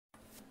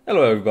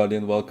Hello everybody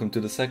and welcome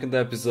to the second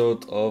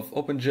episode of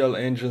OpenGL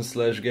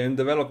engine/game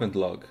development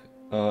log.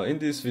 In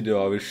this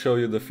video I will show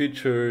you the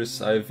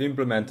features I've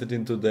implemented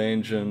into the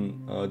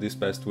engine this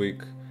past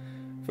week.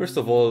 First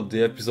of all,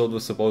 the episode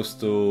was supposed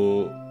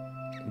to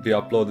be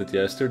uploaded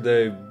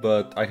yesterday,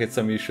 but I had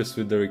some issues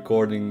with the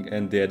recording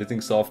and the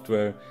editing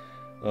software,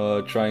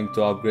 trying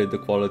to upgrade the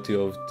quality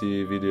of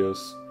the videos.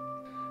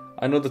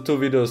 I know the two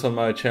videos on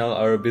my channel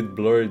are a bit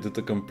blurry due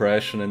to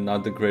compression and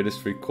not the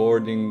greatest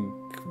recording,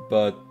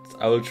 but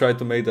I will try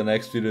to make the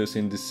next videos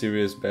in this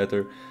series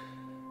better.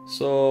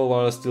 So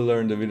while I still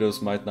learn, the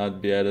videos might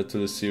not be added to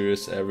the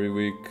series every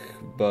week,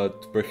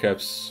 but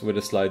perhaps with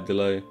a slight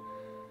delay.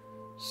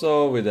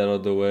 So with that out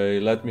of the way,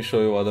 let me show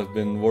you what I've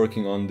been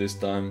working on this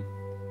time.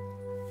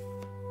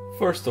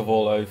 First of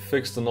all, I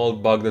fixed an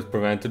old bug that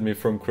prevented me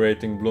from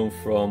creating bloom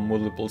from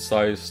multiple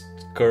sized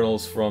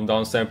kernels from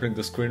downsampling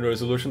the screen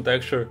resolution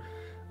texture.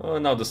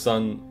 Now the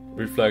sun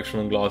reflection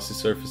on glossy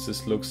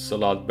surfaces looks a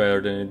lot better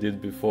than it did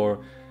before.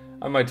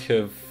 I might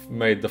have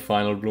made the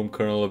final bloom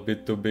kernel a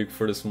bit too big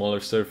for the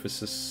smaller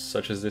surfaces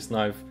such as this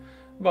knife,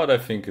 but I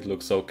think it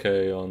looks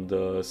okay on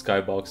the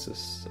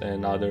skyboxes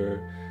and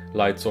other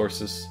light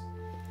sources.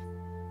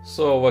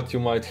 So what you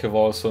might have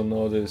also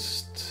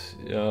noticed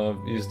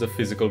is the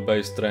physical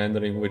based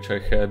rendering which I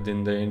had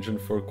in the engine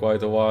for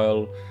quite a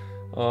while,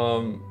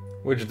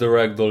 which the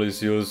ragdoll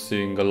is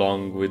using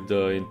along with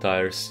the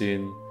entire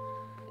scene.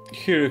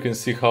 Here you can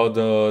see how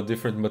the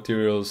different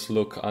materials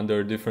look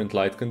under different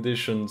light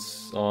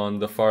conditions. On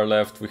the far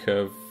left we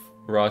have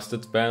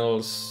rusted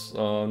panels,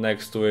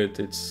 next to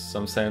it it's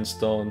some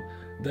sandstone,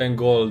 then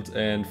gold,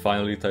 and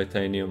finally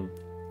titanium.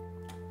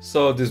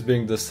 So this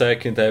being the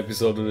second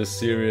episode of the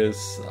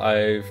series,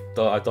 I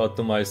thought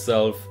to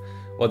myself,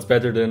 what's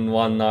better than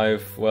one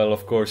knife? Well,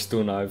 of course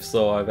two knives,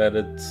 so I've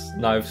added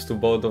knives to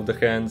both of the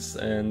hands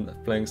and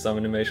playing some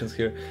animations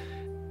here.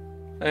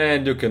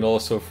 And you can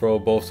also throw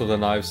both of the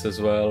knives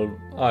as well.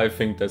 I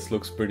think that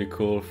looks pretty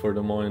cool for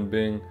the moment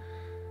being.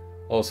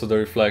 Also the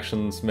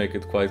reflections make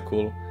it quite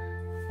cool.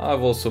 I've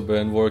also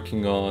been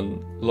working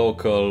on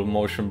local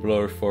motion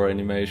blur for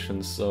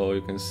animations, so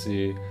you can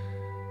see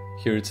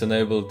here it's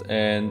enabled,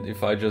 and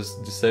if I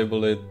just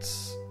disable it,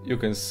 you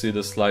can see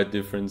the slight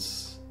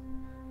difference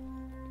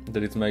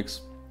that it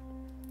makes.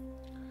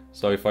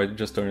 So if I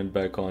just turn it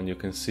back on, you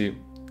can see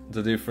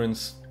the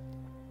difference.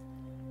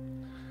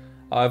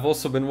 I've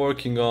also been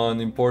working on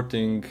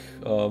importing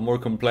more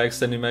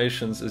complex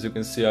animations. As you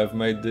can see, I've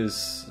made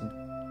this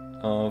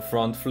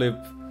front flip,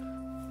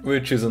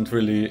 which isn't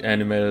really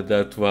animated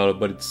that well,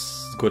 but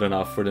it's good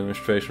enough for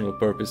demonstrational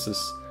purposes.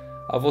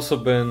 I've also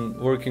been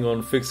working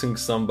on fixing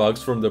some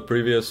bugs from the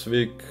previous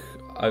week.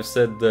 I've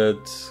said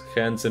that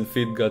hands and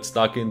feet got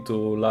stuck into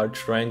large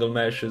triangle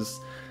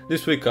meshes.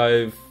 This week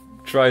I've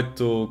tried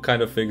to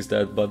kind of fix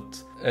that, but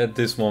at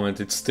this moment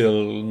it's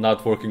still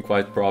not working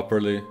quite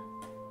properly.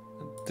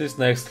 This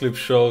next clip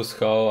shows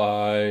how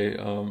I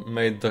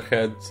made the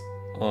head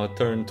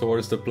turn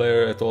towards the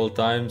player at all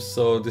times,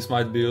 so this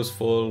might be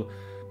useful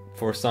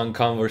for some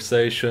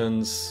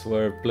conversations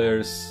where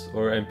players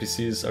or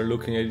NPCs are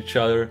looking at each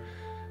other,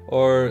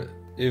 or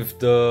if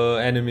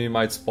the enemy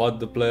might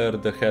spot the player,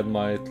 the head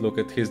might look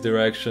at his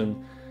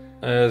direction.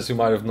 As you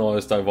might have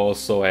noticed, I've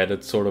also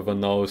added sort of a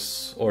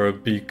nose or a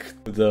beak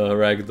to the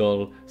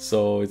ragdoll,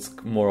 so it's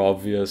more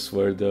obvious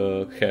where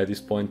the head is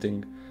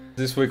pointing.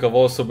 This week I've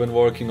also been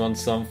working on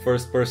some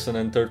first person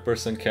and third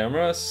person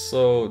cameras,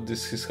 so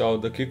this is how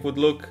the kick would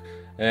look,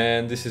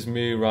 and this is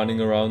me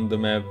running around the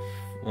map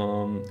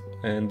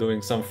and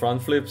doing some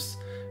front flips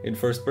in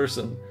first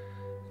person.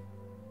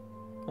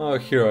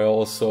 Here I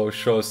also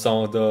show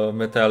some of the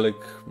metallic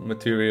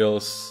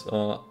materials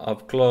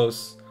up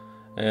close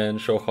and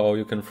show how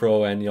you can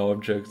throw any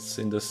objects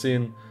in the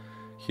scene.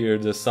 Here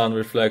the sun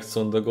reflects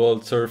on the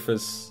gold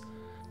surface.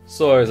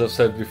 So as I've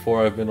said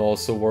before, I've been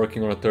also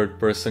working on a third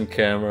person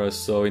camera,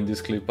 so in this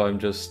clip I'm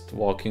just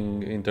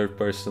walking in third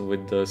person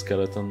with the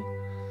skeleton.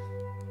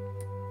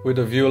 With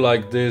a view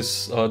like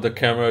this, the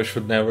camera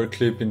should never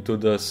clip into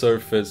the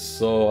surface,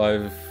 so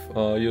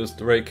I've used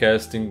ray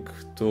casting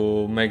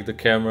to make the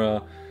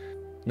camera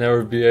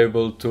never be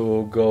able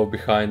to go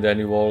behind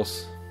any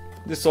walls.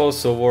 This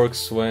also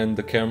works when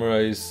the camera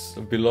is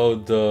below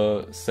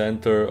the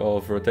center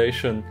of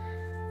rotation.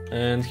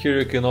 And here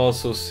you can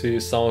also see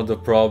some of the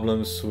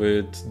problems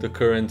with the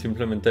current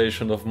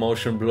implementation of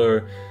motion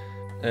blur.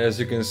 As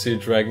you can see,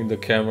 dragging the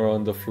camera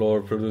on the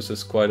floor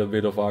produces quite a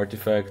bit of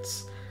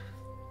artifacts.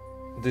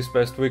 This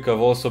past week I've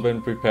also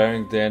been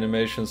preparing the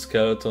animation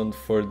skeleton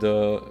for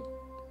the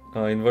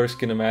inverse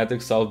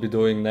kinematics I'll be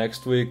doing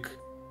next week.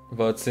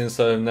 But since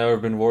I've never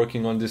been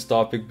working on this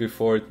topic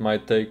before, it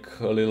might take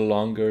a little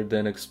longer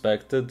than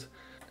expected.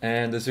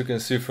 And as you can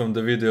see from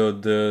the video,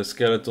 the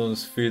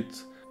skeleton's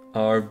feet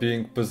are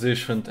being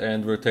positioned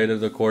and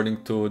rotated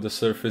according to the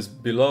surface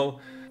below.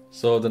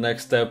 So the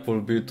next step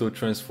will be to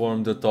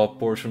transform the top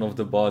portion of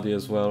the body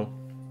as well.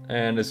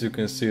 And as you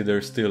can see,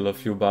 there's still a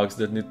few bugs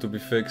that need to be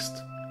fixed.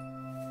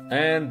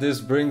 And this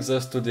brings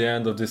us to the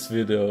end of this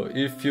video.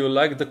 If you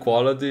like the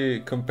quality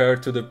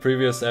compared to the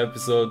previous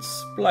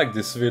episodes, like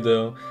this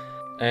video.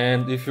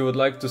 And if you would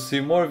like to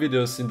see more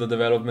videos in the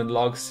development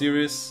log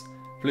series,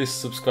 please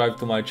subscribe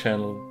to my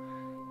channel.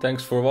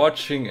 Thanks for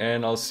watching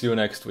and I'll see you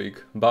next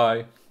week.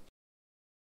 Bye!